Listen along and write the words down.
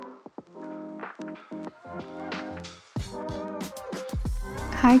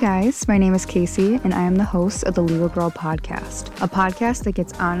Hi guys, my name is Casey and I am the host of the Legal Girl Podcast, a podcast that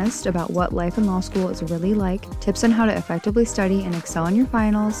gets honest about what life in law school is really like, tips on how to effectively study and excel in your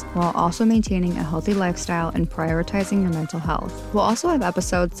finals, while also maintaining a healthy lifestyle and prioritizing your mental health. We'll also have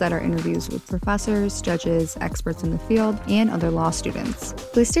episodes that are interviews with professors, judges, experts in the field, and other law students.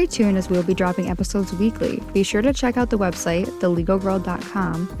 Please stay tuned as we'll be dropping episodes weekly. Be sure to check out the website,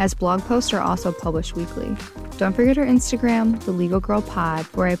 thelegalgirl.com, as blog posts are also published weekly. Don't forget our Instagram, The Legal Girl Pod,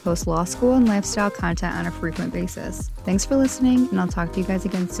 where I post law school and lifestyle content on a frequent basis. Thanks for listening, and I'll talk to you guys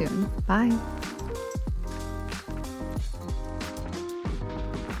again soon. Bye.